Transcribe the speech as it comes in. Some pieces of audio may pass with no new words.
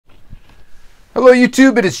Hello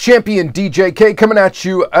YouTube, it is Championdjk coming at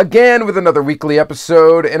you again with another weekly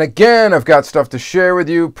episode, and again I've got stuff to share with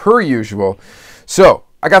you per usual. So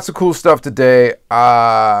I got some cool stuff today.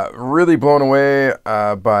 Really blown away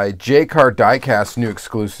by JCar Diecast new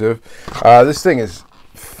exclusive. This thing is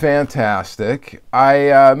fantastic.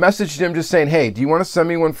 I messaged him just saying, hey, do you want to send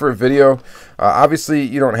me one for a video? Obviously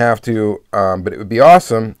you don't have to, but it would be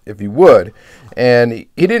awesome if you would. And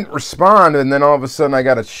he didn't respond, and then all of a sudden I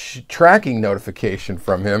got a tracking notification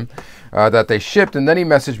from him that they shipped, and then he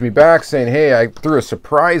messaged me back saying, hey, I threw a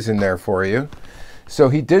surprise in there for you. So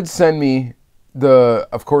he did send me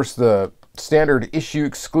of course the standard issue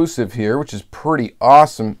exclusive here, which is pretty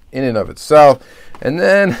awesome in and of itself. And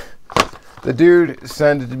then the dude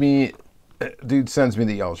sends me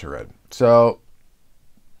the Ultra Red. So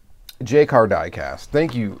JCar Diecast,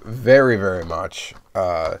 thank you very, very much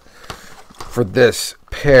for this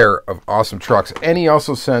pair of awesome trucks. And he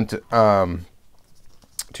also sent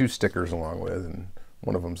two stickers along with, and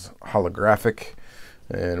one of them's holographic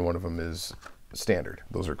and one of them is standard.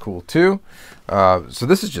 Those are cool too. So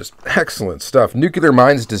this is just excellent stuff. Nuclear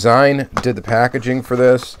Minds Design did the packaging for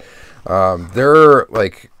this. Their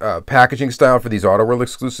packaging style for these Auto World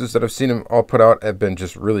exclusives that I've seen them all put out have been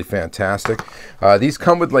just really fantastic. These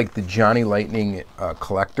come with like the Johnny Lightning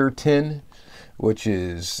collector tin, which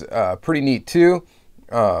is pretty neat too.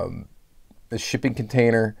 A shipping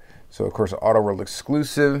container. So of course Auto World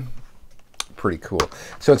exclusive. Pretty cool.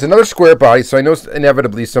 So it's another square body. So I know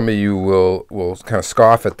inevitably some of you will kind of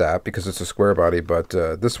scoff at that because it's a square body, but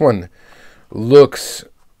this one looks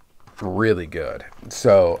really good.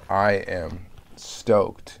 So I am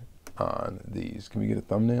stoked on these. Can we get a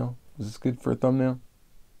thumbnail? Is this good for a thumbnail?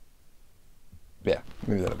 Yeah,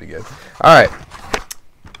 maybe that'll be good. All right.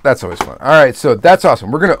 That's always fun. All right, so that's awesome.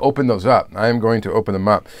 We're going to open those up. I am going to open them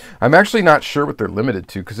up. I'm actually not sure what they're limited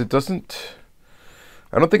to because it doesn't...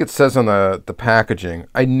 I don't think it says on the packaging.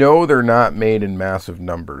 I know they're not made in massive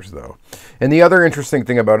numbers, though. And the other interesting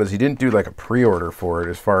thing about it is he didn't do like a pre-order for it,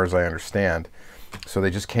 as far as I understand. So they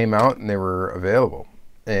just came out and they were available.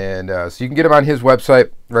 And so you can get them on his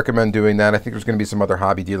website. Recommend doing that. I think there's going to be some other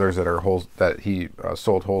hobby dealers that he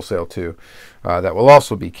sold wholesale to that will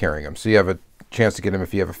also be carrying them. So you have a chance to get them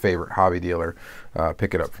if you have a favorite hobby dealer.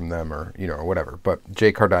 Pick it up from them, or or whatever. But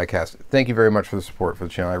JCar Diecast, thank you very much for the support for the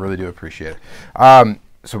channel. I really do appreciate it.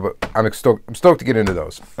 So I'm stoked to get into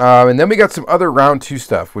those. And then we got some other round 2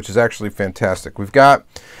 stuff, which is actually fantastic. We've got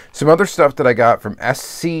some other stuff that I got from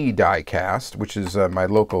SC Diecast, which is my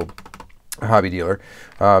local hobby dealer.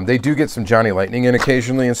 They do get some Johnny Lightning in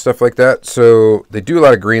occasionally and stuff like that. So they do a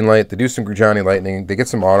lot of green light. They do some Johnny Lightning. They get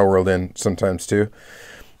some Auto World in sometimes too.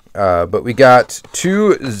 But we got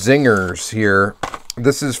 2 zingers here.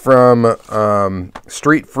 This is from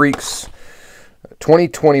Street Freaks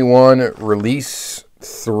 2021 release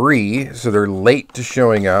 3. So they're late to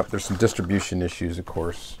showing up. There's some distribution issues, of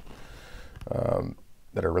course,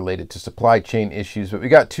 that are related to supply chain issues. But we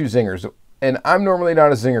got 2 zingers. And I'm normally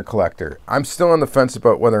not a zinger collector. I'm still on the fence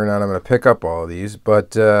about whether or not I'm going to pick up all of these.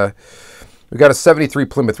 But we got a 73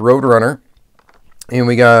 Plymouth Roadrunner. And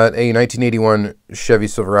we got a 1981 Chevy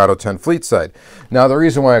Silverado 10 Fleet Side. Now, the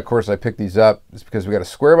reason why, of course, I picked these up is because we got a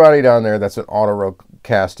square body down there. That's an Auto World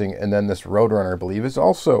casting. And then this Roadrunner, I believe, is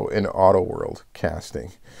also an Auto World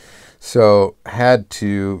casting. So, had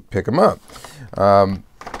to pick them up. And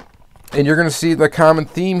you're going to see the common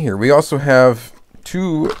theme here. We also have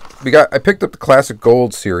 2... I picked up the Classic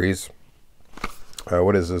Gold series.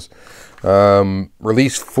 What is this?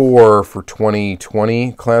 Release 4 for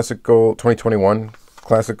 2020 Classic Gold, 2021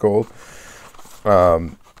 Classic Gold.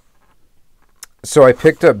 So I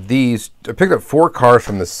picked up these. I picked up 4 cars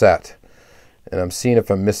from the set, and I'm seeing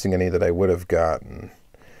if I'm missing any that I would have gotten.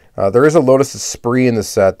 There is a Lotus Esprit in the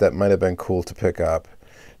set that might have been cool to pick up.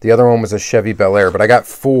 The other one was a Chevy Bel Air, but I got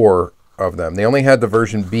 4 of them. They only had the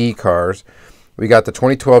version B cars. We got the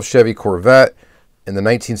 2012 Chevy Corvette and the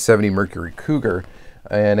 1970 Mercury Cougar.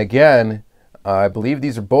 And again, I believe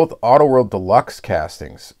these are both Auto World Deluxe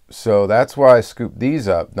castings. So that's why I scooped these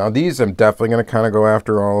up. Now these I'm definitely going to kind of go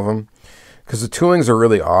after all of them, because the toolings are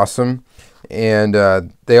really awesome. And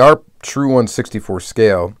they are true 1/64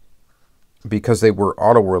 scale, because they were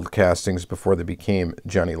Auto World castings before they became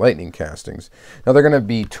Johnny Lightning castings. Now they're going to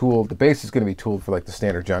be tooled, the base is going to be tooled for like the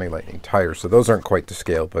standard Johnny Lightning tires. So those aren't quite to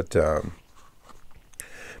scale, but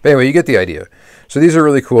anyway, you get the idea. So these are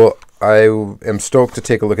really cool. I am stoked to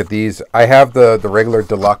take a look at these. I have the regular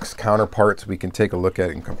deluxe counterparts we can take a look at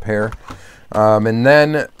and compare. And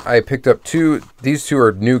then I picked up 2. These 2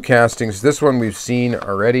 are new castings. This one we've seen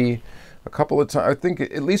already. a couple of times. I think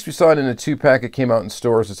at least we saw it in a 2-pack. It came out in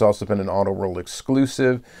stores. It's also been an Auto World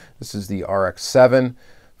exclusive. This is the RX-7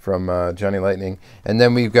 from Johnny Lightning. And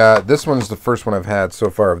then we've got, this one is the first one I've had so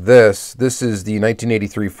far of this. This is the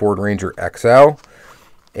 1983 Ford Ranger XL.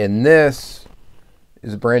 And this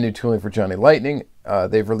is a brand new tooling for Johnny Lightning.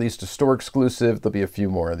 They've released a store exclusive. There'll be a few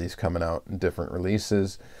more of these coming out in different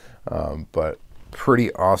releases. But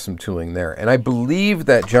pretty awesome tooling there. And I believe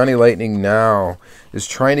that Johnny Lightning now is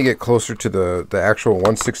trying to get closer to the actual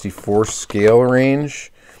 1/64 scale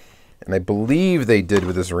range. And I believe they did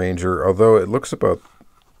with this Ranger, although it looks about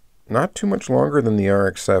not too much longer than the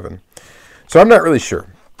RX-7. So I'm not really sure.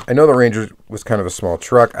 I know the Ranger was kind of a small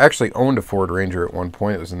truck. I actually owned a Ford Ranger at one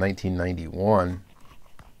point. It was in 1991.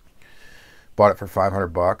 Bought it for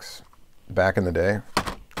 $500 back in the day.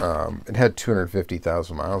 It had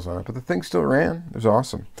 250,000 miles on it, but the thing still ran. It was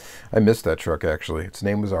awesome. I missed that truck, actually. Its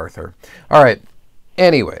name was Arthur. All right.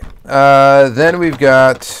 Anyway, then we've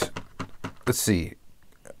got, let's see,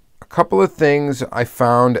 a couple of things I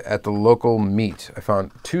found at the local meet. I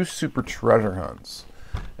found 2 super treasure hunts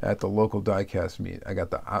at the local Diecast meet. I got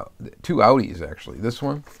the 2 Oddities, actually. This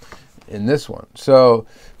one and this one. So,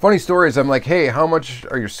 funny story is I'm like, hey, how much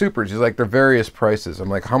are your supers? He's like, they're various prices. I'm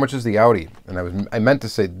like, how much is the Audi? And I meant to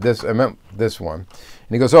say this. I meant this one. And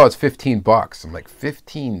he goes, oh, it's $15. I'm like,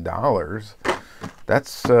 $15?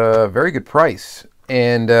 That's a very good price.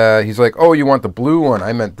 And he's like, oh, you want the blue one?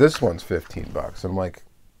 I meant this one's $15. I'm like,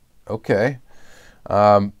 okay.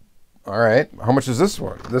 All right. How much is this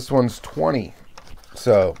one? This one's $20.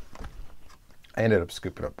 So I ended up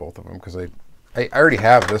scooping up both of them because I already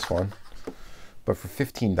have this one. But for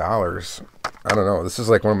 $15, I don't know. This is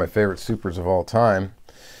like one of my favorite supers of all time.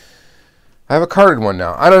 I have a carded one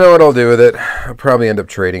now. I don't know what I'll do with it. I'll probably end up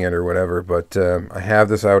trading it or whatever. But I have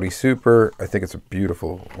this Audi Super. I think it's a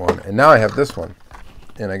beautiful one. And now I have this one.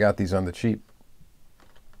 And I got these on the cheap.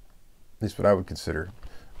 At least what I would consider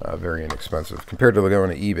very inexpensive. Compared to going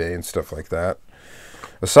to eBay and stuff like that.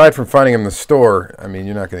 Aside from finding them in the store, I mean,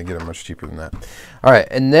 you're not going to get them much cheaper than that. All right,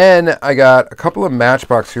 and then I got a couple of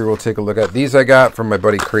Matchbox here we'll take a look at. These I got from my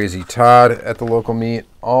buddy Crazy Todd at the local meet.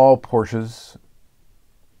 All Porsches.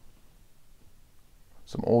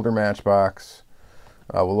 Some older Matchbox.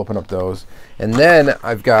 We'll open up those. And then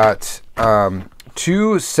I've got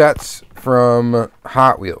 2 sets from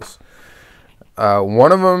Hot Wheels.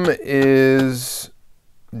 One of them is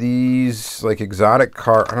these, like, exotic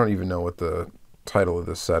car. I don't even know what the title of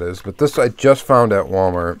this set is, but this I just found at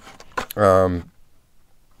Walmart.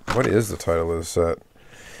 What is the title of this set?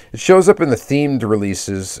 It shows up in the themed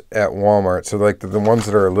releases at Walmart, so like the ones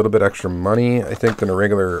that are a little bit extra money, I think, than a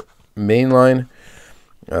regular mainline.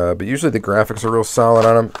 But usually the graphics are real solid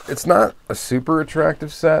on them. It's not a super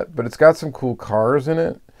attractive set, but it's got some cool cars in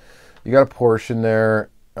it. You got a Porsche in there.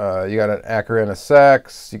 You got an Acura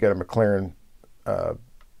NSX. You got a McLaren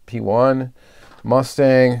P1,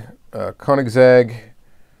 Mustang, Koenigsegg.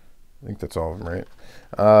 I think that's all of them,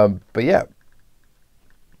 right? But yeah,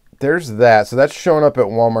 there's that. So that's showing up at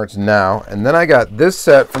Walmart's now. And then I got this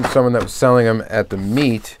set from someone that was selling them at the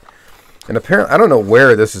meet. And apparently, I don't know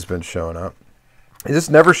where this has been showing up. This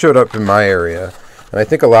never showed up in my area. And I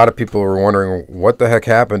think a lot of people were wondering what the heck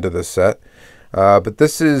happened to this set. But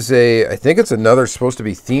this is I think it's another supposed to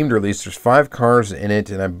be themed release. There's 5 cars in it,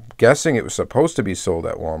 and I'm guessing it was supposed to be sold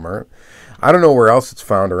at Walmart. I don't know where else it's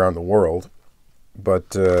found around the world.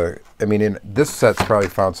 But, I mean, this set's probably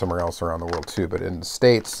found somewhere else around the world too. But in the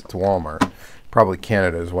States, it's Walmart. Probably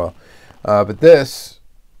Canada as well. But this,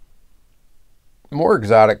 more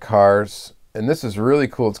exotic cars. And this is really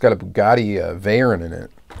cool. It's got a Bugatti Veyron in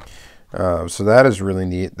it. So that is really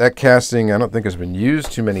neat. That casting, I don't think has been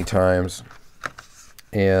used too many times.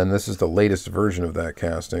 And this is the latest version of that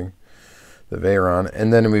casting, the Veyron.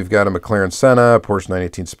 And then we've got a McLaren Senna, Porsche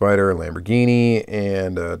 918 Spyder, Lamborghini,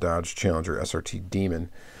 and a Dodge Challenger SRT Demon.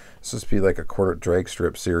 This must be like a quarter drag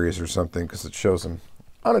strip series or something because it shows them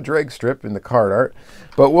on a drag strip in the card art.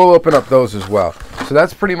 But we'll open up those as well. So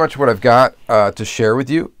that's pretty much what I've got to share with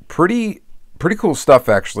you. Pretty cool stuff,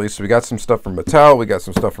 actually. So we got some stuff from Mattel. We got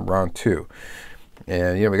some stuff from Round 2.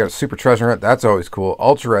 And, you know, we got a Super Treasure Hunt. That's always cool.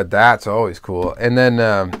 Ultra Red, that's always cool. And then,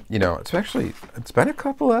 you know, it's been a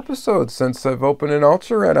couple episodes since I've opened an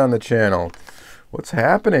Ultra Red on the channel. What's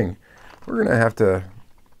happening? We're going to have to,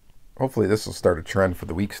 hopefully this will start a trend for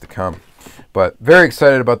the weeks to come. But very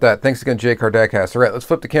excited about that. Thanks again, JCar Diecast. All right, let's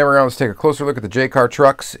flip the camera around. Let's take a closer look at the JCar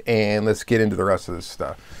trucks, and let's get into the rest of this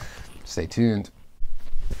stuff. Stay tuned.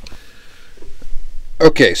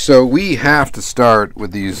 Okay, so we have to start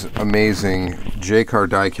with these amazing JCar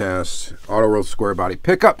Diecast Auto World square body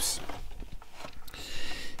pickups.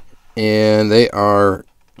 And they are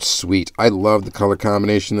sweet. I love the color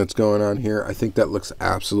combination that's going on here. I think that looks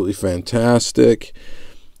absolutely fantastic.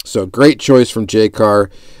 So great choice from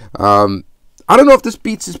JCar. I don't know if this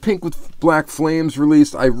beats his pink with black flames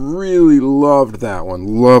released. I really loved that one.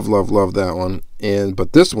 Love that one.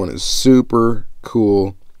 But this one is super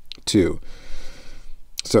cool too.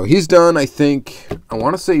 So he's done, I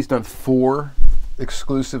want to say he's done 4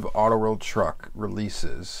 exclusive Auto World truck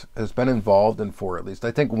releases. Has been involved in 4 at least.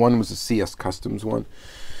 I think one was a CS Customs one.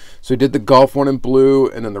 So he did the Golf one in blue,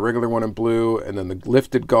 and then the regular one in blue, and then the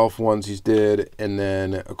lifted Golf ones he did, and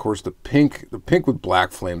then of course the pink with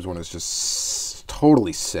black flames one is just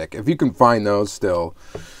totally sick. If you can find those still,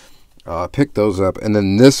 pick those up. And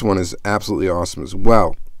then this one is absolutely awesome as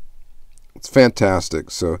well. It's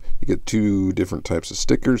fantastic. So you get 2 different types of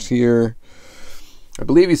stickers here. I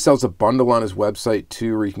believe he sells a bundle on his website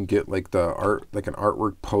too, where you can get like the art, like an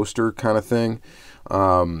artwork poster kind of thing.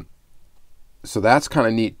 So that's kind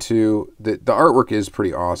of neat too. The artwork is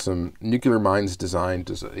pretty awesome. Nuclear Minds Design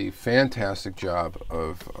does a fantastic job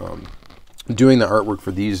of doing the artwork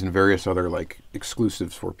for these and various other like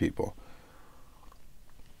exclusives for people.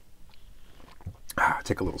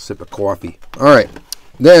 Take a little sip of coffee. All right,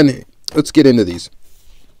 then let's get into these.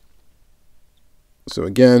 So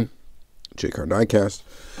again, JCar Diecast.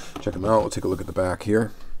 Check them out. We'll take a look at the back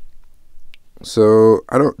here. So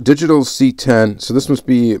digital C10. So this must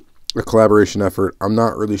be a collaboration effort. I'm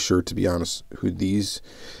not really sure, to be honest, who these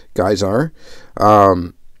guys are.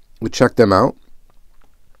 We check them out.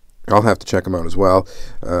 I'll have to check them out as well.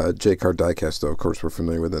 JCar Diecast, though, of course, we're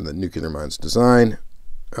familiar with, and the Nuclear Minds Design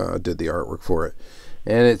did the artwork for it,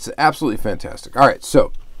 and it's absolutely fantastic. All right,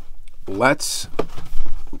 so let's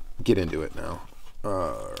get into it now.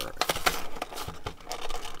 All right.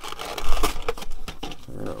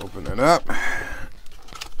 We're going to open it up.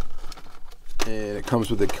 And it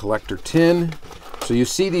comes with a collector tin. So you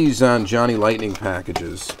see these on Johnny Lightning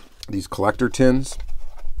packages, these collector tins.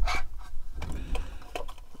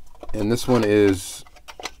 And this one is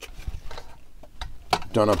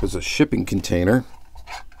done up as a shipping container.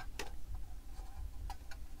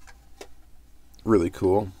 Really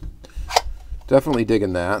cool. Definitely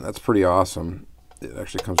digging that. That's pretty awesome. It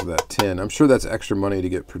actually comes with that tin. I'm sure that's extra money to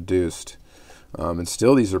get produced. And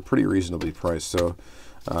still, these are pretty reasonably priced. So,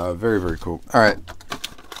 very, very cool. All right.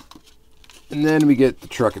 And then we get the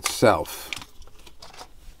truck itself.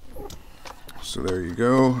 So there you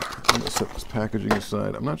go. I'm going to set this packaging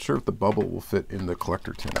aside. I'm not sure if the bubble will fit in the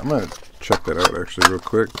collector tin. I'm going to check that out actually real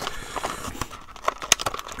quick.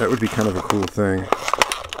 That would be kind of a cool thing.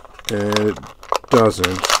 And it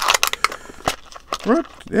doesn't. What?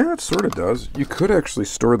 Yeah, it sort of does. You could actually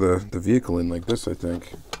store the vehicle in like this, I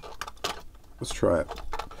think. Let's try it.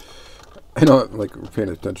 I know, like, we're paying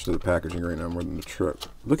attention to the packaging right now more than the truck.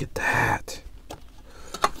 Look at that.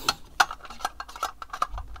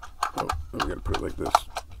 Oh, we gotta put it like this.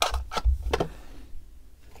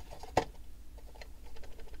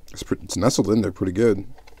 It's nestled in there pretty good.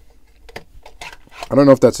 I don't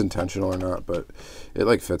know if that's intentional or not, but it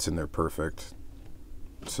like fits in there perfect.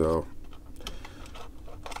 So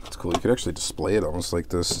that's cool. You could actually display it almost like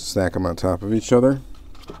this, stack them on top of each other.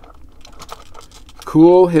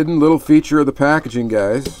 Cool hidden little feature of the packaging,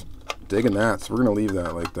 guys. Digging that. So we're gonna leave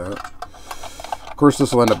that like that. Of course,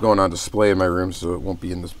 this will end up going on display in my room, so it won't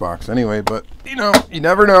be in this box anyway. But you know, you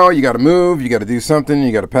never know. You got to move. You got to do something.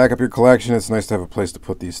 You got to pack up your collection. It's nice to have a place to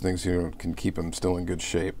put these things. You can keep them still in good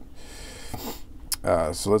shape.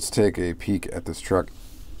 So let's take a peek at this truck.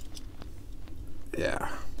 Yeah,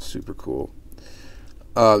 super cool.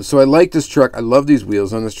 So I like this truck. I love these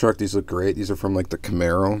wheels on this truck. These look great. These are from like the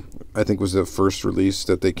Camaro. I think was the first release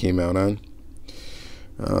that they came out on.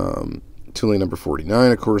 Tooling number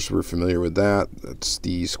 49, of course, we're familiar with that. That's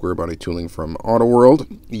the square body tooling from Auto World.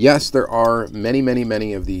 Yes, there are many, many,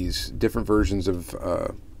 many of these different versions of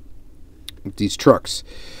these trucks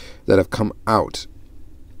that have come out.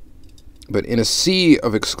 But in a sea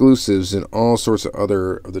of exclusives and all sorts of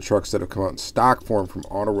other of the trucks that have come out in stock form from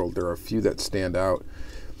Auto World, there are a few that stand out.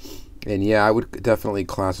 And yeah, I would definitely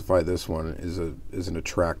classify this one as an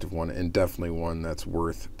attractive one, and definitely one that's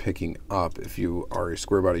worth picking up if you are a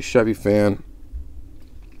square body Chevy fan.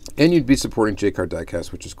 And you'd be supporting JCar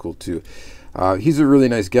Diecast, which is cool too. He's a really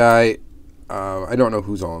nice guy. I don't know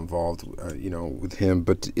who's all involved, you know, with him,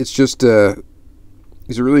 but it's just he's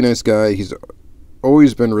a really nice guy. He's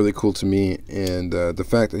always been really cool to me, and the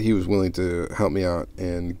fact that he was willing to help me out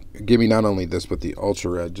and give me not only this but the Ultra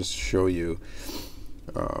Red just to show you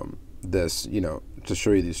this, you know, to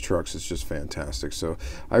show you these trucks is just fantastic. So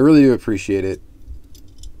I really do appreciate it.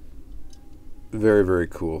 Very, very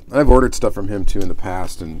cool. I've ordered stuff from him too in the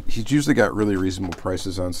past, and he's usually got really reasonable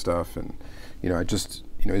prices on stuff. And you know,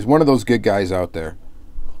 he's one of those good guys out there.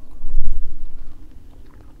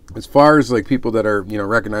 As far as like people that are,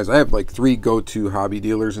 recognized, I have like 3 go-to hobby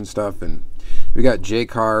dealers and stuff, and we got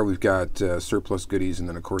JCar, we've got Surplus Goodies, and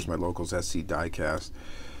then of course my locals SC Diecast.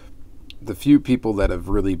 The few people that have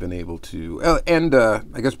really been able to, and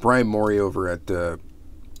I guess Brian Morey over at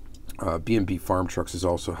B&B Farm Trucks has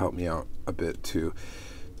also helped me out a bit too.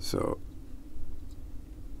 So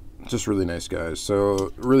just really nice guys.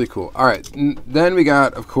 So really cool. All right, then we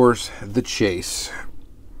got, of course, the Chase.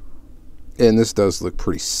 And this does look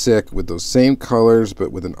pretty sick with those same colors,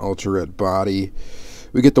 but with an ultra red body.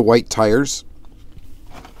 We get the white tires.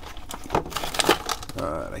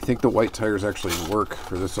 I think the white tires actually work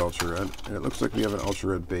for this ultra red, and it looks like we have an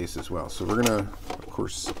ultra red base as well. So we're gonna, of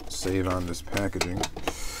course, save on this packaging.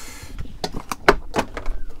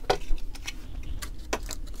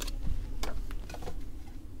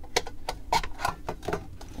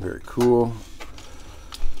 Very cool.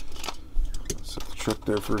 Set the truck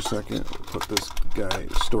there for a second. Put this guy,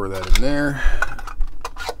 store that in there.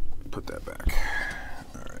 Put that back.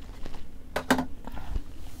 All right.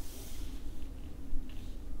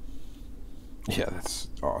 Yeah, that's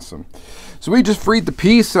awesome. So we just freed the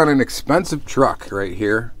piece on an expensive truck right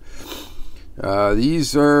here.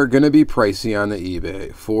 These are going to be pricey on the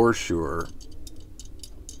eBay for sure.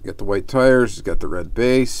 Got the white tires, got the red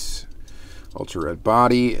base, ultra red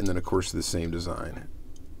body, and then of course the same design.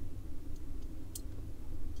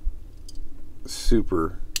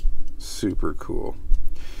 Super, super cool.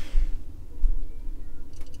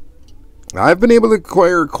 I've been able to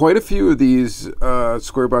acquire quite a few of these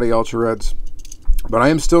square body ultra reds, but I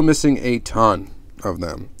am still missing a ton of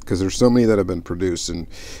them because there's so many that have been produced, and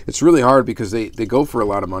it's really hard because they go for a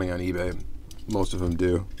lot of money on eBay. Most of them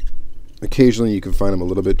do. Occasionally you can find them a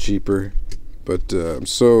little bit cheaper, but I'm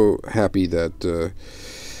so happy that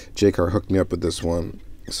JCar hooked me up with this one,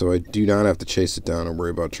 so I do not have to chase it down and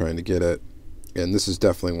worry about trying to get it. And this is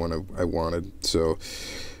definitely one I wanted, so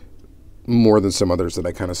more than some others that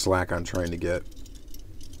I kind of slack on trying to get.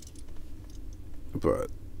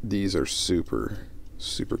 But these are super,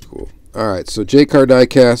 super cool. All right, so JCar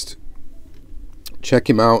Diecast, check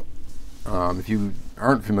him out. If you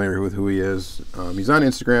aren't familiar with who he is, he's on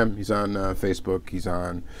Instagram, he's on Facebook, he's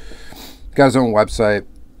got his own website,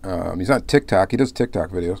 he's on TikTok. He does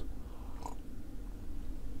TikTok videos.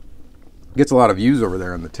 Gets a lot of views over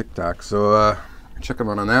there on the TikTok, so check him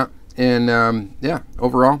out on that. And yeah,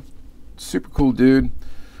 overall, super cool dude.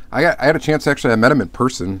 I had a chance, actually, I met him in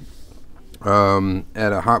person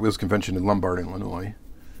at a Hot Wheels convention in Lombard, Illinois.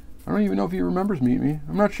 I don't even know if he remembers meeting me.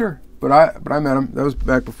 I'm not sure, but I met him. That was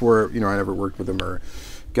back before I never worked with him or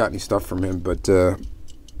got any stuff from him. But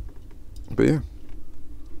yeah,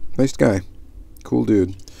 nice guy, cool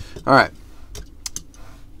dude. All right.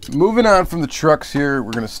 Moving on from the trucks here,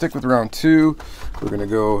 we're going to stick with round 2. We're going to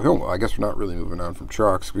go, well, I guess we're not really moving on from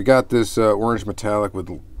trucks. We got this orange metallic with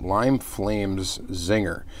Lime Flames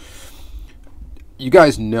Zinger. You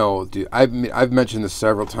guys know, dude, I've mentioned this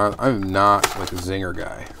several times. I'm not like a Zinger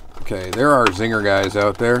guy. Okay, there are Zinger guys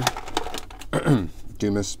out there.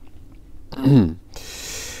 Dumas. There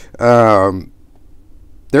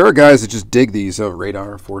are guys that just dig these.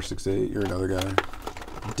 Radar 468, you're another guy.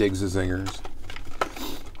 Digs the Zingers.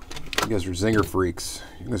 You guys are Zinger freaks.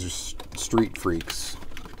 You guys are street freaks.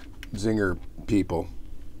 Zinger people.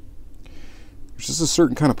 There's just a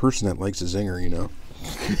certain kind of person that likes a Zinger,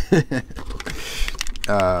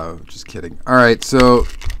 Just kidding. All right, so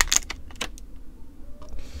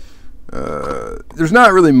there's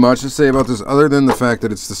not really much to say about this other than the fact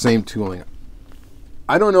that it's the same tooling.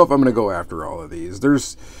 I don't know if I'm going to go after all of these.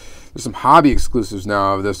 There's some hobby exclusives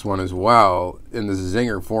now of this one as well in the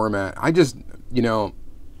Zinger format. I just,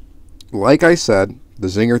 like I said, the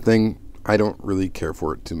Zinger thing, I don't really care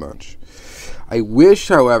for it too much. I wish,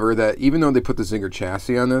 however, that even though they put the Zinger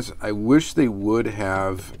chassis on this, I wish they would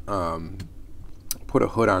have put a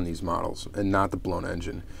hood on these models and not the blown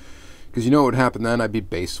engine. Because you know what would happen then? I'd be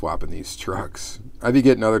base swapping these trucks. I'd be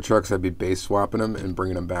getting other trucks, I'd be base swapping them and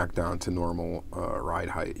bringing them back down to normal ride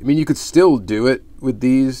height. I mean, you could still do it with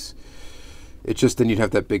these. It's just then you'd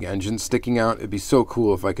have that big engine sticking out. It'd be so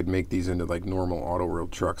cool if I could make these into like normal auto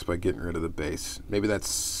world trucks by getting rid of the base. Maybe that's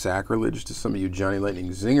sacrilege to some of you Johnny Lightning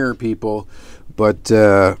Zinger people, but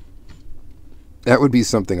that would be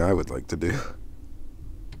something I would like to do.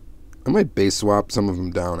 I might base swap some of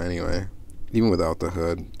them down anyway, even without the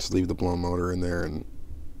hood. Just leave the blown motor in there and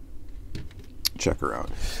check her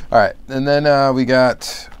out. All right, and then we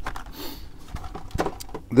got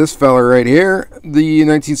this fella right here, the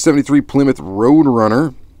 1973 Plymouth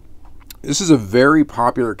Roadrunner. This is a very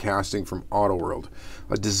popular casting from Autoworld,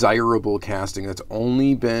 a desirable casting that's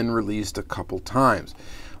only been released a couple times.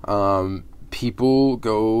 People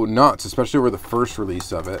go nuts, especially over the first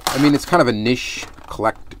release of it. I mean, it's kind of a niche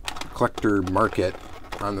collector market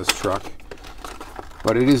on this truck,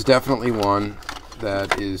 but it is definitely one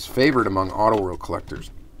that is favored among Autoworld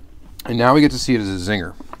collectors. And now we get to see it as a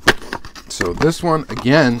zinger. So this one,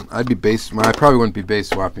 again, I probably wouldn't be base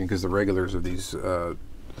swapping because the regulars of these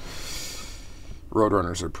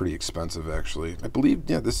Roadrunners are pretty expensive, actually. I believe,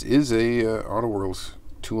 yeah, this is a Autoworld's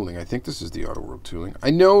tooling. I think this is the Autoworld tooling.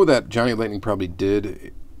 I know that Johnny Lightning probably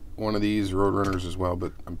did one of these Roadrunners as well,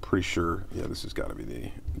 but I'm pretty sure, yeah, this has got to be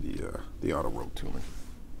the Autoworld tooling.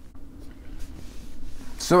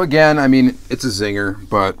 So again, I mean, it's a zinger,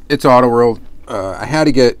 but it's Autoworld. I had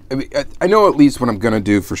to get, I know at least what I'm going to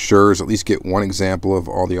do for sure is at least get one example of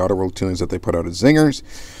all the Autoworld tunings that they put out as zingers.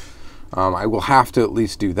 I will have to at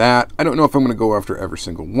least do that. I don't know if I'm going to go after every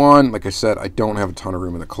single one. Like I said, I don't have a ton of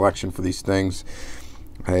room in the collection for these things.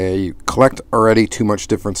 I collect already too much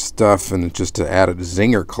different stuff, and just to add a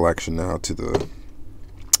zinger collection now to the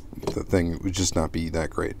thing would just not be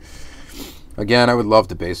that great. Again, I would love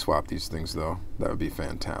to base swap these things, though. That would be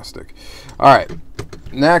fantastic. All right,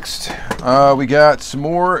 next we got some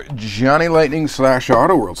more Johnny Lightning /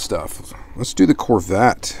 Autoworld stuff. Let's do the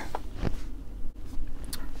Corvette.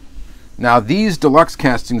 Now, these deluxe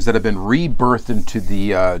castings that have been rebirthed into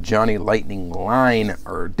the Johnny Lightning line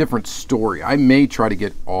are a different story. I may try to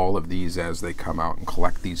get all of these as they come out and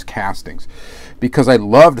collect these castings because I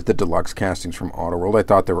loved the deluxe castings from Autoworld. I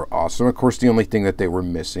thought they were awesome. Of course, the only thing that they were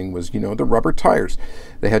missing was, you know, the rubber tires.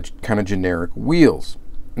 They had kind of generic wheels.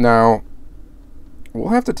 Now, we'll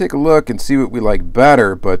have to take a look and see what we like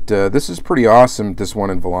better, but this is pretty awesome. This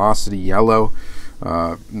one in Velocity Yellow,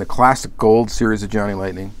 in the Classic Gold series of Johnny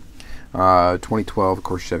Lightning. 2012, of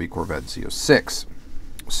course, Chevy Corvette Z06.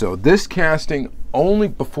 So this casting, only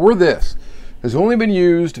before this, has only been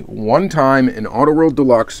used one time in Autoworld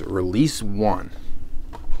Deluxe Release 1.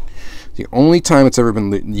 The only time it's ever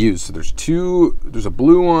been used. So there's a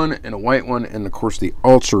blue one and a white one, and of course the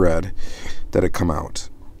Ultra Red that had come out.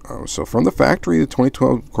 So from the factory, the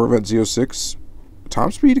 2012 Corvette Z06,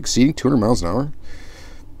 top speed exceeding 200 miles an hour.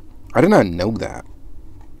 I did not know that.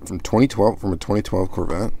 From a 2012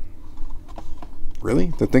 Corvette.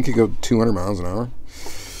 Really? That thing could go 200 miles an hour?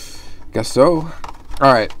 Guess so.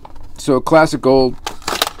 Alright, so Classic Gold.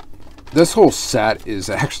 This whole set is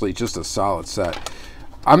actually just a solid set.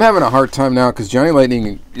 I'm having a hard time now because Johnny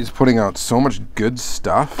Lightning is putting out so much good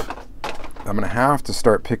stuff. I'm going to have to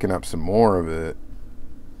start picking up some more of it.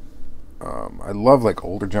 I love like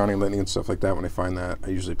older Johnny Lightning and stuff like that. When I find that, I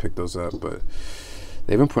usually pick those up, but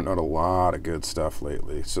they've been putting out a lot of good stuff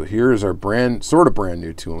lately. So here's our sort of brand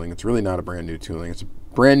new tooling. It's really not a brand new tooling. It's a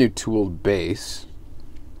brand new tooled base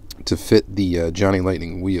to fit the Johnny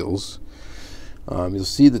Lightning wheels. You'll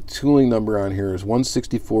see the tooling number on here is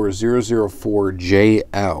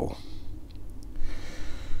 164004JL.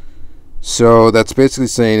 So that's basically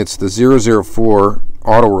saying it's the 004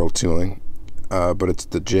 Autoworld tooling, but it's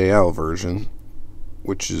the JL version,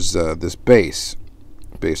 which is this base,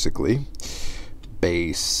 basically.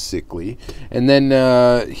 And then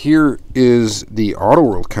here is the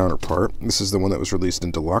Autoworld counterpart. This is the one that was released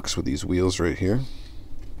in Deluxe with these wheels right here.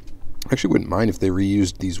 I actually wouldn't mind if they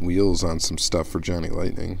reused these wheels on some stuff for Johnny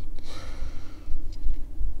Lightning.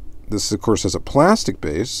 This, of course, has a plastic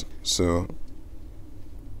base, so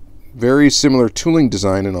very similar tooling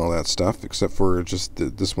design and all that stuff, except for just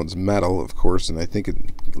this one's metal, of course, and I think it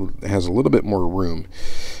has a little bit more room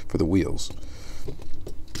for the wheels,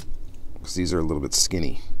 because these are a little bit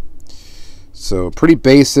skinny. So pretty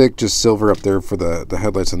basic, just silver up there for the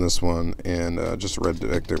headlights on this one, and just red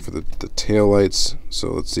back there for the tail lights.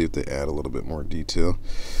 So let's see if they add a little bit more detail.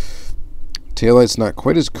 Taillight's not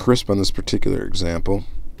quite as crisp on this particular example,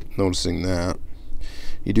 noticing that.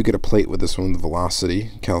 You do get a plate with this one, the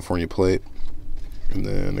Velocity California plate, and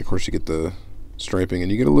then of course you get the striping,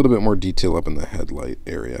 and you get a little bit more detail up in the headlight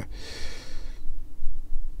area.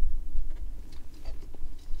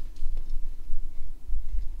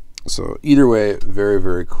 So either way, very,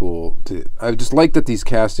 very cool. I just like that these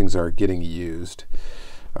castings are getting used,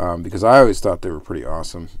 because I always thought they were pretty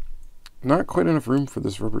awesome. Not quite enough room for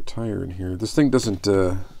this rubber tire in here. This thing doesn't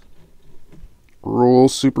roll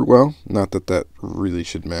super well. Not that that really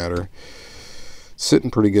should matter.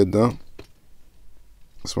 Sitting pretty good though.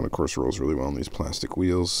 This one, of course, rolls really well on these plastic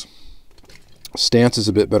wheels. Stance is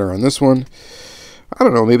a bit better on this one. I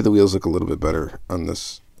don't know, maybe the wheels look a little bit better on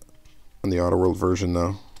this, on the Autoworld version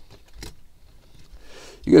though.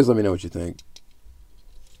 You guys let me know what you think.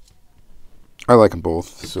 I like them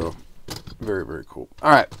both, so very, very cool.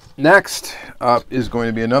 All right, next up is going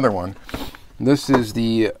to be another one. This is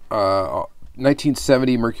the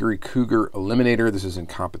 1970 Mercury Cougar Eliminator. This is in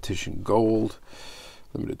competition gold,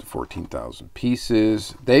 limited to 14,000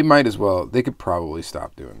 pieces. They might as well, they could probably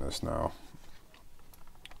stop doing this now.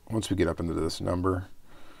 Once we get up into this number.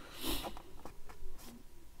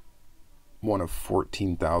 One of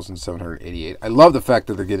 14,788. I love the fact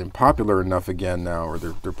that they're getting popular enough again now, or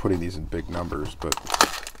they're putting these in big numbers, but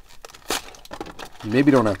you maybe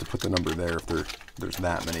don't have to put the number there if there's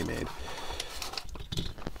that many made.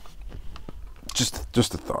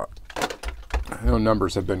 Just a thought. I know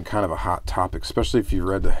numbers have been kind of a hot topic, especially if you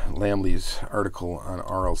read Lamley's article on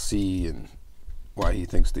RLC and why he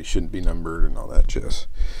thinks they shouldn't be numbered and all that jazz.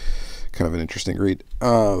 Kind of an interesting read.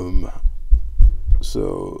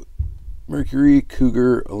 So Mercury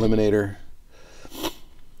Cougar Eliminator.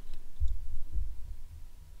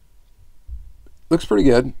 Looks pretty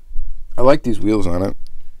good. I like these wheels on it.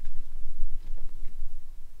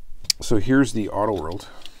 So here's the Auto World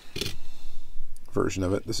version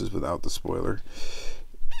of it. This is without the spoiler.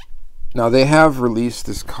 Now they have released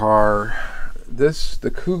this car.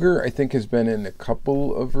 The Cougar, I think, has been in a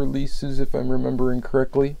couple of releases, if I'm remembering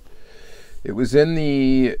correctly. It was in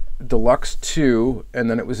the Deluxe 2, and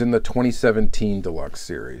then it was in the 2017 Deluxe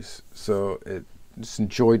series. So it's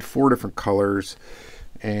enjoyed 4 different colors,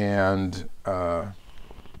 and of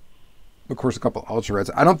course a couple Ultra Reds.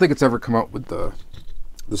 I don't think it's ever come out with the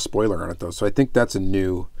spoiler on it though, so I think that's a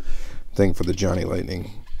new thing for the Johnny Lightning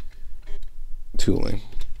tooling.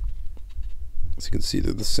 As you can see,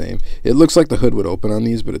 they're the same. It looks like the hood would open on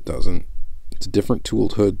these, but it doesn't. It's a different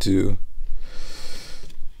tooled hood too.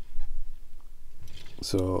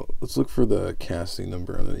 So let's look for the casting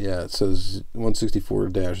number on it. Yeah, it says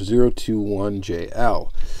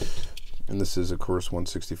 164-021JL. And this is, of course,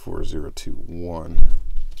 164-021.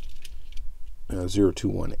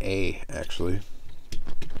 021A, actually.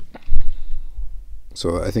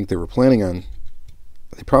 So I think they were planning on...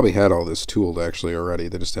 They probably had all this tooled, actually, already.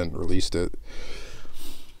 They just hadn't released it.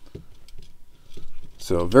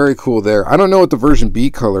 So very cool there. I don't know what the version B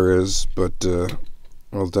color is, but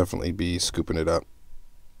I'll definitely be scooping it up.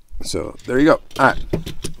 So there you go. All right.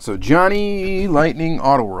 So Johnny Lightning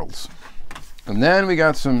Auto Worlds. And then we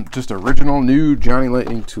got some just original new Johnny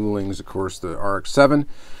Lightning toolings. Of course, the RX-7,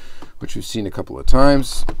 which we've seen a couple of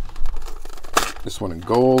times. This one in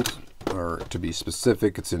gold, or to be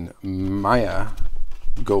specific, it's in Maya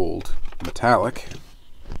Gold Metallic.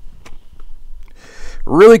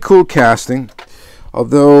 Really cool casting.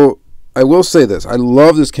 Although, I will say this. I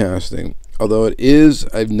love this casting. Although it is,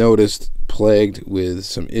 I've noticed, plagued with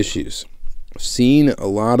some issues. I've seen a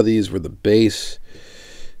lot of these where the base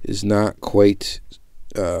is not quite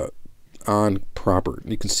on proper.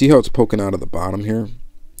 You can see how it's poking out of the bottom here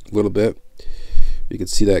a little bit. You can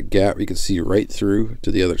see that gap. You can see right through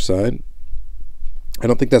to the other side. I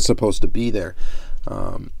don't think that's supposed to be there.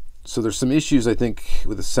 So there's some issues, I think,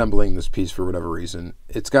 with assembling this piece for whatever reason.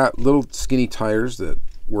 It's got little skinny tires that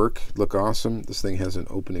work, look awesome. This thing has an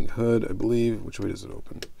opening hood, I believe. Which way does it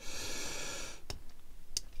open?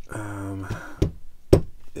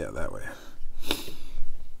 Yeah, that way.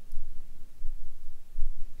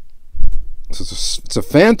 So it's a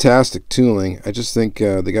fantastic tooling. I just think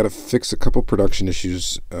they got to fix a couple production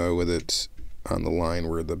issues with it on the line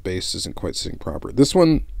where the base isn't quite sitting proper. This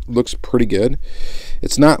one looks pretty good.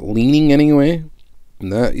 It's not leaning anyway.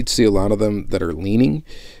 And that you'd see a lot of them that are leaning.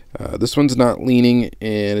 This one's not leaning,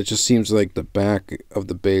 and it just seems like the back of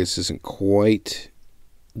the base isn't quite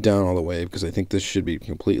down all the way, because I think this should be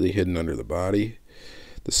completely hidden under the body,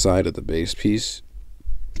 the side of the base piece.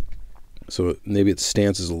 So maybe its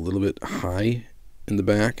stance is a little bit high in the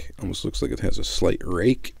back. Almost looks like it has a slight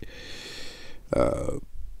rake.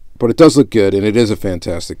 But it does look good, and it is a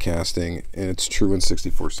fantastic casting, and it's true in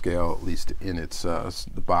 64 scale, at least in its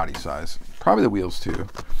the body size. Probably the wheels too,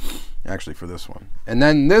 actually, for this one. And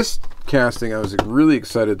then this casting I was really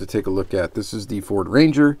excited to take a look at. This is the Ford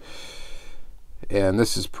Ranger, and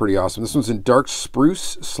this is pretty awesome. This one's in dark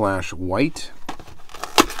spruce / white.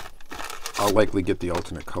 I'll likely get the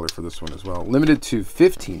alternate color for this one as well. Limited to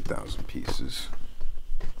 15,000 pieces.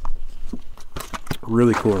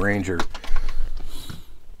 Really cool Ranger.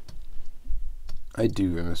 I do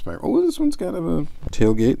miss my... Oh, this one's got a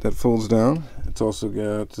tailgate that folds down. It's also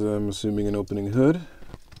got, I'm assuming, an opening hood.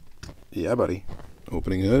 Yeah, buddy.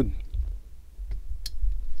 Opening hood.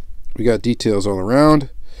 We got details all around.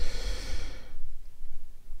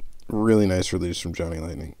 Really nice release from Johnny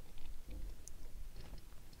Lightning.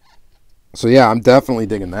 So yeah, I'm definitely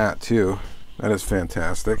digging that too. That is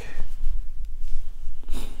fantastic.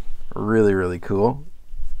 Really, really cool.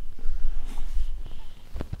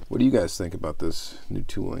 What do you guys think about this new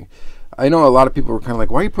tooling? I know a lot of people were kind of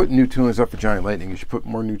like, why are you putting new toolings up for Johnny Lightning? You should put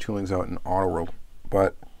more new toolings out in Auto World.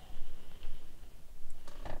 But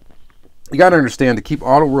you got to understand, to keep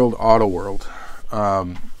Auto World,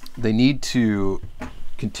 they need to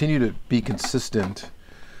continue to be consistent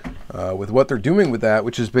with what they're doing with that,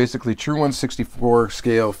 which is basically true 1/64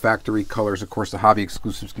 scale factory colors. Of course, the hobby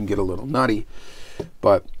exclusives can get a little nutty.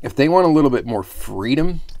 But if they want a little bit more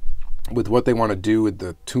freedom with what they want to do with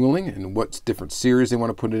the tooling and what different series they want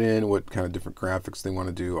to put it in, what kind of different graphics they want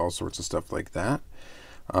to do, all sorts of stuff like that,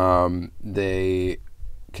 they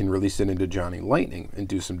can release it into Johnny Lightning and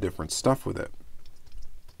do some different stuff with it.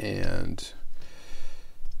 And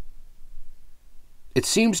it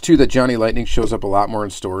seems too that Johnny Lightning shows up a lot more in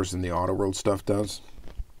stores than the Auto World stuff does.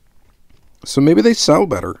 So maybe they sell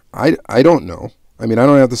better. I don't know. I mean, I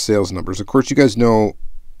don't have the sales numbers. Of course, you guys know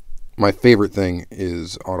my favorite thing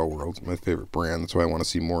is Auto World, my favorite brand. That's why I want to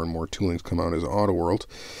see more and more toolings come out as Auto World.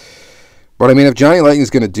 But I mean, if Johnny Lightning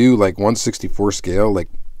is going to do like 1/64 scale, like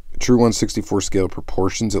true 1/64 scale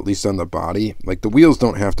proportions, at least on the body, like the wheels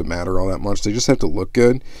don't have to matter all that much. They just have to look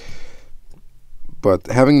good. But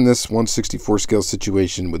having this 1/64 scale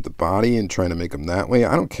situation with the body and trying to make them that way,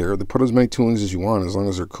 I don't care. They put as many toolings as you want. As long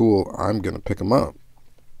as they're cool, I'm going to pick them up.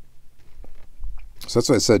 So that's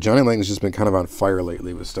what I said. Johnny Lightning's just been kind of on fire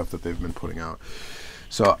lately with stuff that they've been putting out.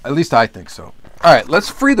 So at least I think so. All right, let's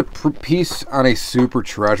free the piece on a super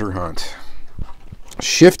treasure hunt.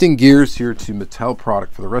 Shifting gears here to Mattel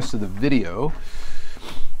product for the rest of the video.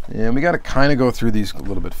 And we got to kind of go through these a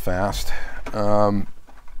little bit fast. But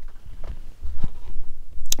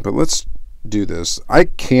let's do this. I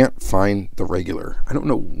can't find the regular. I don't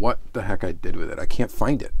know what the heck I did with it. I can't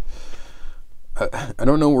find it. I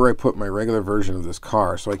don't know where I put my regular version of this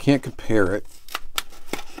car, so I can't compare it.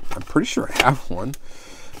 I'm pretty sure I have one.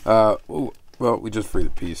 Well, we just freed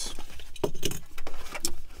the piece.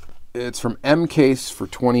 It's from M-Case for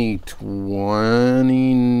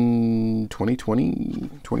 2020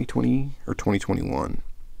 or 2021.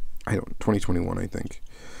 2021, I think.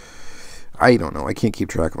 I don't know. I can't keep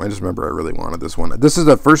track of them. I just remember I really wanted this one. This is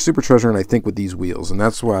the first super treasure, and I think with these wheels, and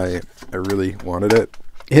that's why I really wanted it.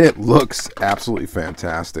 And it looks absolutely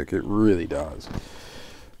fantastic. It really does.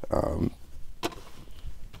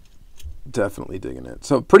 Definitely digging it.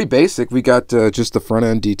 So pretty basic. We got just the front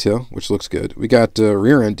end detail, which looks good. We got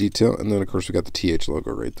rear end detail, and then of course we got the TH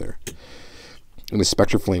logo right there. And the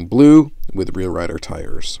Spectra Flame blue with Real Rider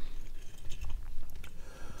tires.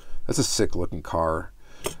 That's a sick looking car.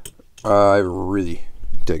 I really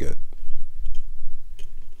dig it.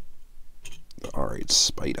 All right,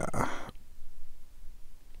 Spider.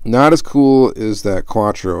 Not as cool as that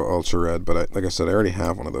Quattro Ultra Red, but like I said, I already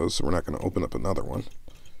have one of those, so we're not going to open up another one.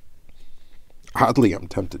 Oddly, I'm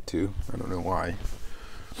tempted to. I don't know why.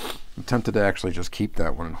 I'm tempted to actually just keep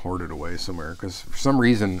that one and hoard it away somewhere, because for some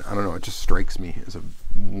reason, I don't know, it just strikes me as a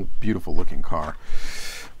beautiful looking car.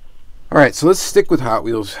 All right, so let's stick with Hot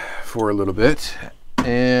Wheels for a little bit,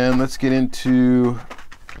 and let's get into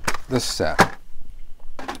this set.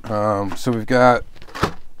 So we've got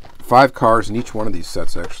 5 cars in each one of these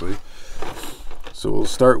sets, actually. So we'll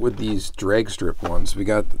start with these drag strip ones. We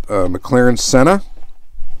got McLaren Senna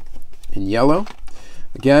in yellow.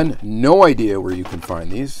 Again, no idea where you can find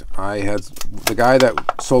these. I had the guy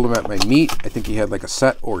that sold them at my meet. I think he had like a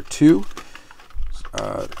set or 2.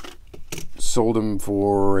 Sold them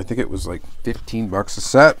for, I think it was like 15 bucks a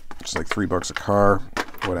set. It's like $3 a car.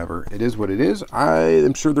 Whatever. It is what it is. I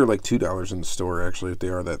am sure they're like $2 in the store, actually, if they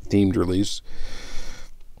are that themed release.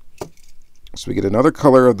 So we get another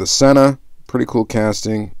color of the Senna. Pretty cool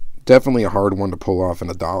casting. Definitely a hard one to pull off in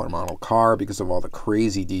a dollar model car because of all the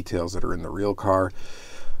crazy details that are in the real car.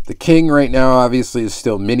 The King right now obviously is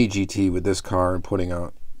still Mini GT with this car and putting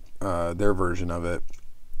out their version of it.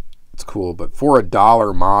 It's cool, but for a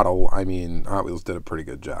dollar model, I mean, Hot Wheels did a pretty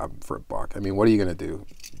good job for $1. I mean, what are you going to do?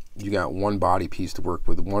 You got one body piece to work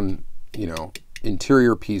with, one,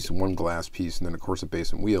 interior piece, one glass piece, and then, of course, a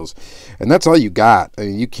base and wheels. And that's all you got. I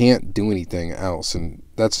mean, you can't do anything else. And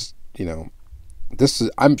that's, this is,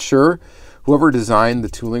 I'm sure whoever designed the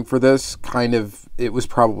tooling for this, it was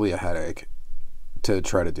probably a headache to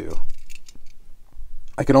try to do.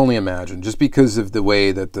 I can only imagine, just because of the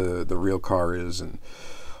way that the real car is and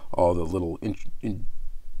all the little,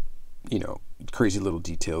 crazy little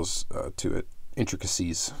details to it.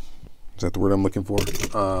 Intricacies. Is that the word I'm looking for?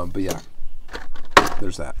 But yeah,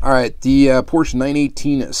 there's that. All right, the Porsche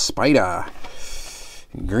 918 Spider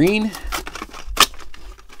in green.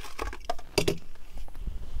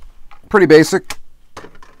 pretty basic.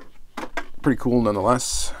 Pretty cool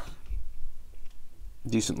nonetheless.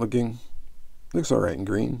 Decent looking. Looks alright in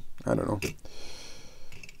green. I don't know.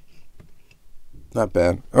 Not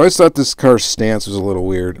bad. I always thought this car's stance was a little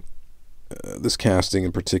weird. This casting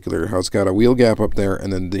in particular. How it's got a wheel gap up there,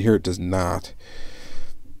 and then here it does not.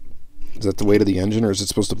 Is that the weight of the engine, or is it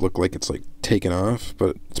supposed to look like it's like taken off?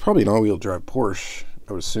 But it's probably an all-wheel drive Porsche,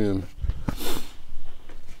 I would assume.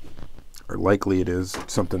 Or likely it is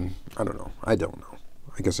something, I don't know. I don't know.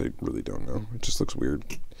 I guess I really don't know. It just looks weird.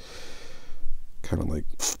 Kind of like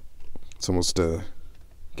it's almost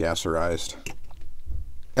gasserized.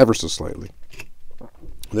 Ever so slightly.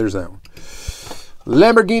 There's that one.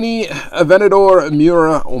 Lamborghini Aventador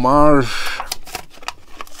Miura Homage.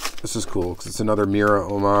 This is cool because it's another Miura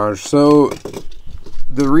homage. So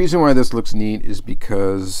the reason why this looks neat is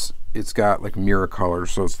because it's got like Miura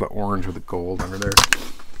colors. So it's the orange with the gold under there.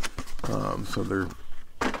 So they're,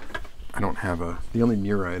 I don't have a, the only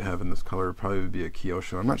Miura I'd have in this color would probably be a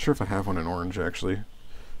Kyosho. I'm not sure if I have one in orange actually.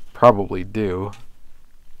 Probably do.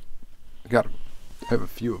 I have a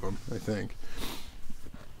few of them, I think.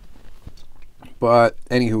 But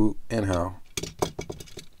anywho, anyhow,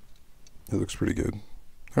 it looks pretty good.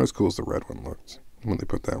 Not as cool as the red one looked when they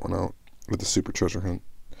put that one out with the Super Treasure Hunt.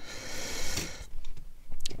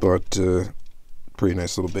 But pretty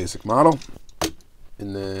nice little basic model.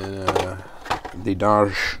 And then the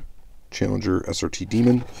Dodge Challenger SRT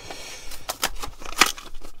Demon.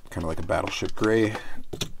 Kind of like a battleship gray.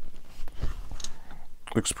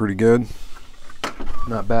 Looks pretty good.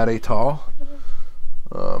 Not bad at all.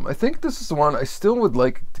 I think this is the one I still would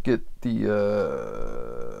like to get the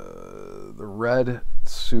red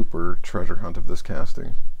Super Treasure Hunt of this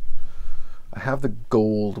casting. I have the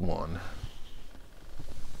gold one.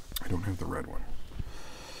 I don't have the red one.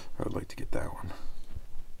 I would like to get that one.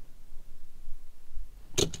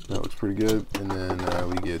 That looks pretty good. And then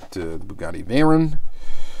we get the Bugatti Veyron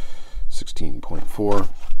 16.4.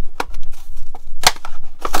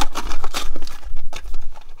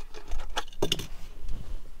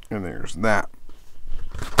 And there's that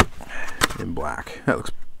in black. That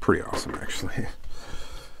looks pretty awesome, actually.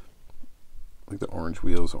 Like the orange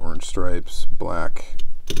wheels, orange stripes, black.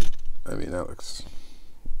 I mean, that looks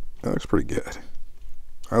pretty good.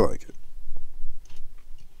 I like it.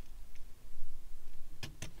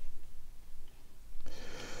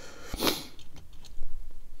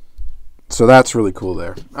 So that's really cool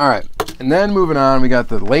there. All right, and then moving on, we got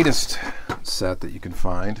the latest set that you can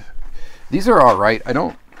find. These are all right.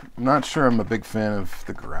 I'm not sure I'm a big fan of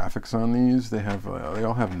the graphics on these. They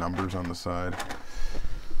all have numbers on the side.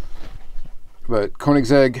 But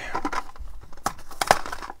Koenigsegg,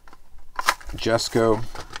 Jesco,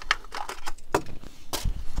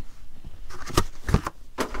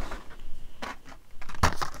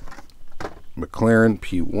 McLaren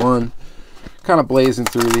P1. Kind of blazing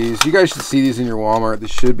through these. You guys should see these in your Walmart. They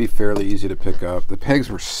should be fairly easy to pick up. The pegs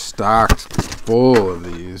were stocked full of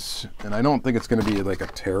these, and I don't think it's going to be like a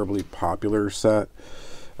terribly popular set.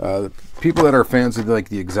 The people that are fans of like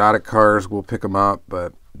the exotic cars will pick them up,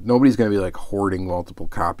 but nobody's going to be like hoarding multiple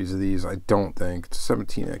copies of these. I don't think. It's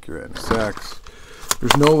 17 accurate NSX.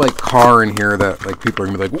 There's no like car in here that like people are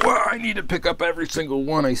going to be like, "Whoa, I need to pick up every single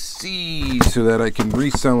one I see so that I can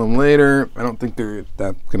resell them later." I don't think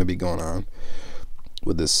that's going to be going on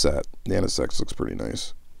with this set. The NSX looks pretty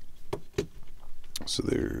nice. So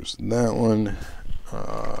there's that one.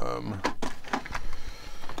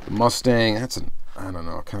 Mustang. That's I don't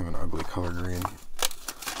know, kind of an ugly color green.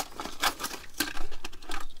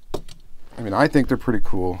 I mean, I think they're pretty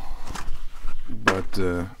cool, but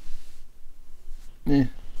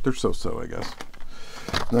they're so-so, I guess.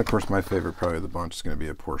 And of course, my favorite probably of the bunch is going to be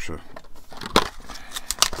a Porsche.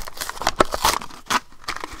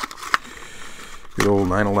 Good old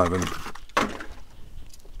 911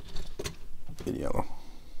 in yellow.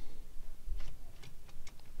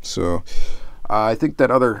 So I think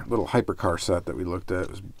that other little hypercar set that we looked at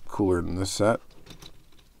was cooler than this set.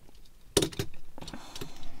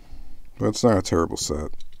 But it's not a terrible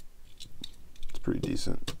set. It's pretty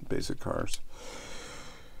decent. Basic cars.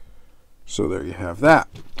 So there you have that.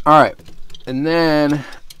 All right. And then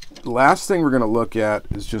the last thing we're going to look at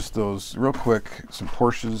is just those, real quick, some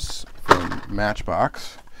Porsches from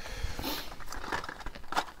Matchbox.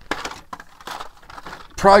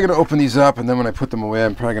 Probably going to open these up, and then when I put them away,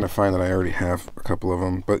 I'm probably going to find that I already have a couple of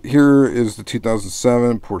them. But here is the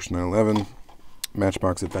 2007 Porsche 911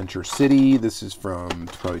 Matchbox Adventure City. This is from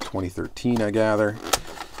probably 2013, I gather.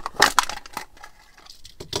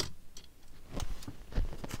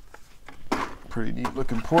 Pretty neat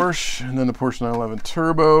looking Porsche. And then the Porsche 911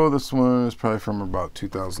 Turbo. This one is probably from about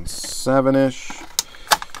 2007-ish.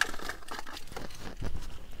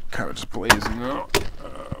 Kind of just blazing out.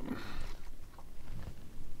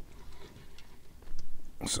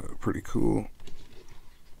 So pretty cool.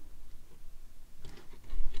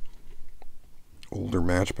 Older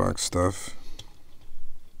Matchbox stuff.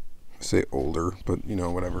 I say older, but you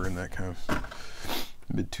know, whatever, in that kind of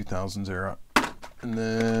mid-2000s era. And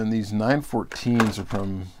then these 914s are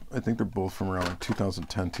from, I think they're both from around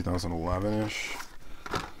 2010, 2011-ish.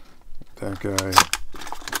 That guy,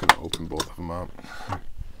 I'm gonna open both of them up.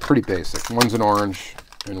 Pretty basic. One's in orange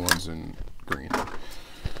and one's in green.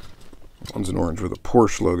 One's in orange with a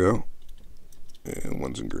Porsche logo, and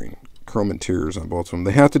one's in green. Chrome interiors on both of them.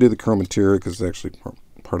 They have to do the chrome interior because it's actually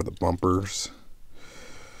part of the bumpers,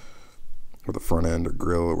 or the front end, or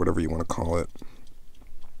grill, or whatever you want to call it.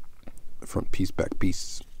 The front piece, back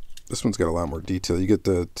piece. This one's got a lot more detail. You get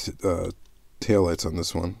the taillights on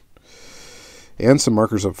this one, and some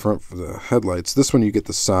markers up front for the headlights. This one you get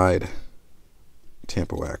the side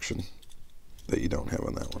tampo action that you don't have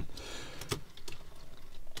on that one.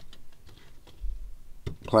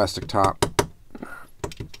 Plastic top.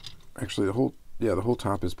 Actually, the whole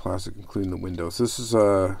top is plastic, including the windows. This is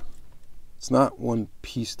it's not one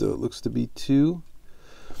piece though. It looks to be two.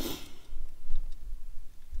 I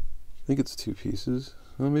think it's two pieces.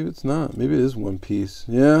 Well, maybe it's not. Maybe it is one piece.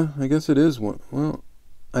 Yeah, I guess it is one. Well,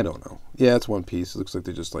 I don't know. Yeah, it's one piece. It looks like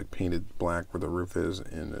they just like painted black where the roof is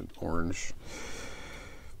and an orange.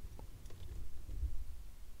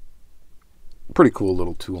 Pretty cool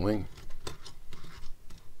little tooling.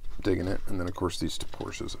 Digging it. And then of course these two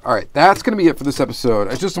Porsches. All right, that's going to be it for this episode.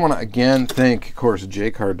 I just want to again thank, of course,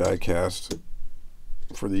 JCar Diecast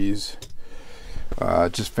for these.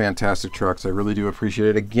 Just fantastic trucks. I really do appreciate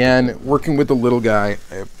it. Again, working with the little guy,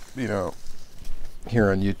 you know,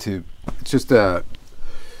 here on YouTube. It's just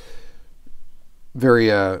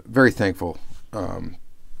very thankful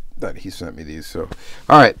that he sent me these. So,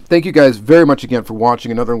 all right, thank you guys very much again for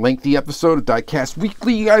watching another lengthy episode of Diecast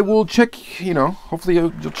Weekly. I will check, you know, hopefully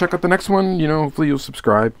you'll check out the next one. You know, hopefully you'll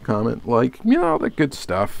subscribe, comment, like, you know, all that good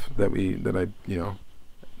stuff that I, you know,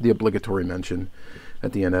 the obligatory mention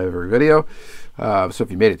at the end of every video. So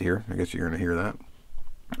if you made it here, I guess you're going to hear that.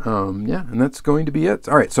 Yeah, and that's going to be it.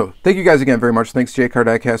 All right, so thank you guys again very much. Thanks, JCar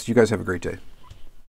Diecast. You guys have a great day.